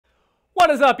What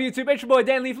is up, YouTube? It's your boy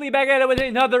DanLeeFlea back at it with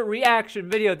another reaction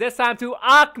video. This time to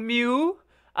AKMU,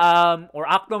 or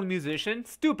Akdong Musician,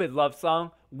 Stupid Love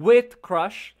Song with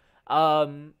Crush.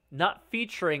 Not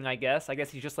featuring, I guess. I guess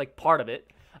he's just like part of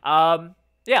it. Yeah,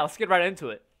 let's get right into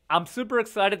it. I'm super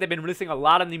excited. They've been releasing a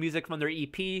lot of new music from their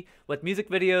EP with music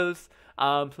videos.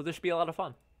 So this should be a lot of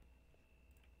fun.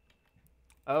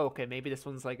 Oh, okay, maybe this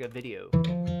one's like a video,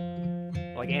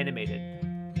 like animated.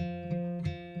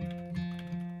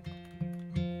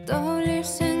 떠올릴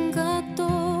생각도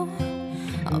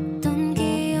없던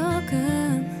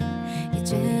기억은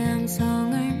이제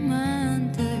함성을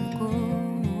만들고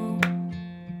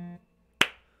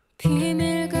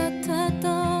비밀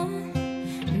같았던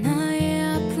나의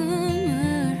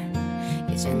아픔을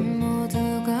이젠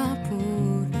모두가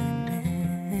부르네.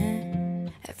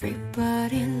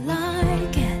 Everybody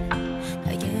like it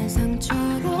나의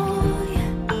상처로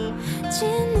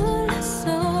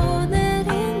짓눌렀어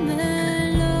내린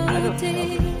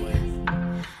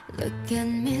Look at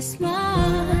me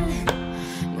smiling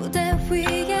무대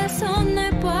위에서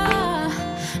날 봐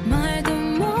말도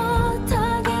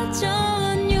못하게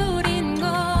전율인걸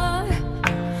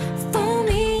For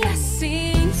me it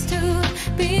seems to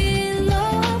be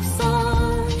love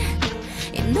song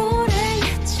이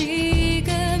노래에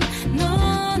지금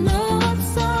넌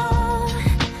없어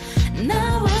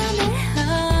나와 내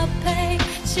앞에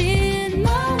신만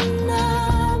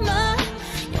남아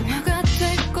영화가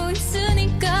되고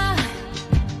있으니까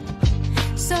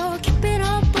So keep it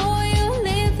up boy you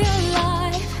live your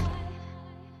life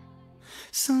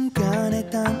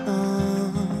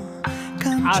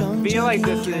I feel like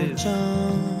this is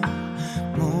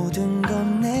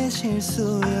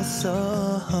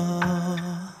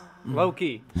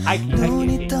low-key,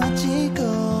 high-key.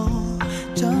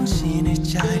 정신을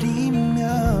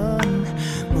차리면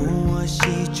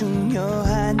무엇이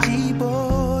중요한지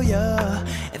보여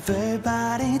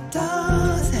Everybody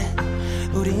does it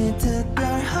우린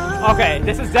특별한 Okay,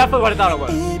 this is definitely what I thought it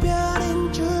was.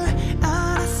 이별인 줄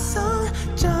알았었잖아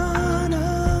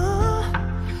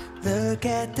Look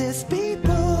at these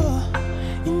people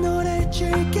이 노래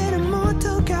즐기는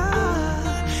모두가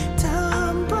다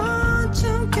한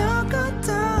번쯤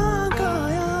겪었던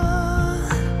거야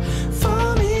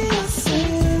For me it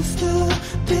seems to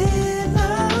be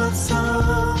love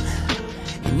song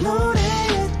이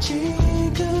노래에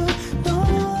지금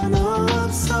넌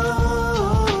없어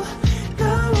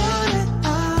나와 내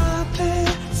앞에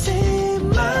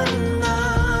심만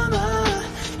남아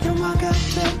영화가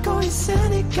되고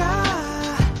있으니까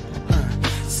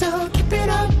So keep it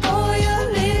up boy you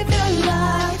live your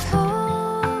life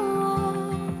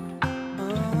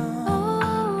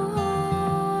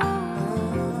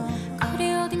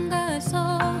거리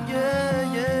어딘가에서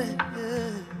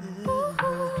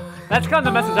That's kind of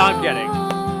the message I'm getting.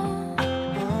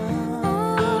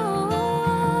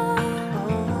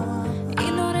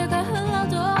 이 노래가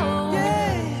흘러도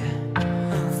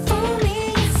For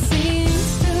me it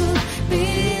seems to be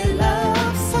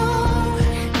love song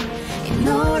이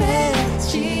노래에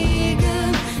지금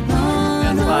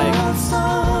넌 없어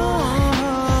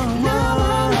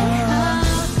나와 내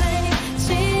앞에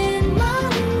신만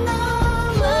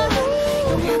남아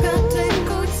영화가 되고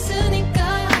있으니까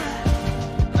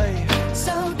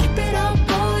So keep it up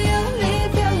boy you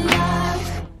live your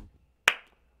life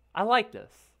I like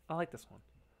this. I like this one.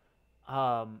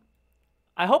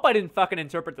 I hope I didn't fucking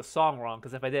interpret the song wrong,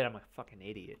 because if I did, I'm a fucking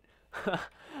idiot.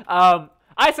 I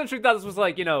essentially thought this was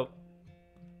like, you know,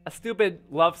 a stupid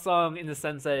love song in the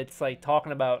sense that it's like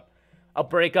talking about a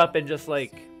breakup and just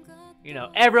like, you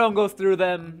know, everyone goes through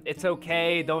them. It's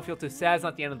okay. Don't feel too sad. It's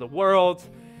not the end of the world.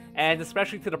 And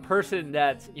especially to the person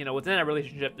that, you know, within that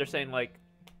relationship, they're saying like,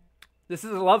 this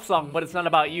is a love song, but it's not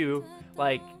about you.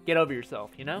 Like, get over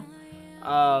yourself, you know?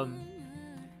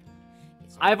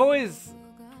 I've always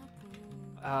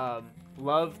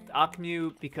loved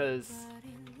AKMU because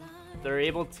they're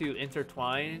able to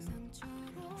intertwine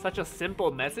such a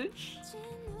simple message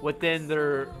within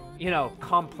their, you know,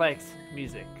 complex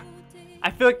music. I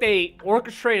feel like they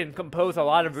orchestrate and compose a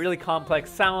lot of really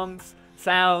complex sounds,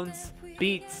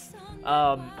 beats,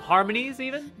 harmonies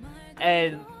even,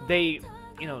 and they,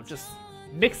 you know, just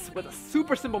mix with a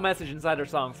super simple message inside their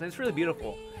songs, and it's really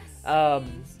beautiful.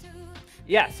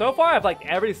 Yeah, so far I've liked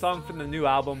every song from the new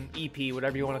album, EP,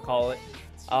 whatever you want to call it.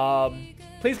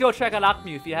 Please go check out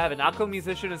AKMU if you haven't. Akdong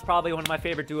Musician is probably one of my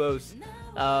favorite duos,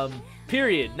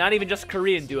 period. Not even just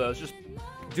Korean duos, just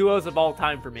duos of all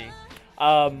time for me.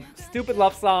 Stupid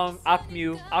Love Song,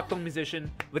 AKMU, Akdong Musician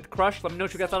with Crush. Let me know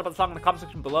what you guys thought about the song in the comment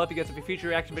section below. If you guys have a future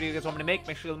reaction video you guys want me to make,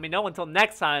 make sure you let me know. Until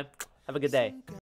next time, have a good day.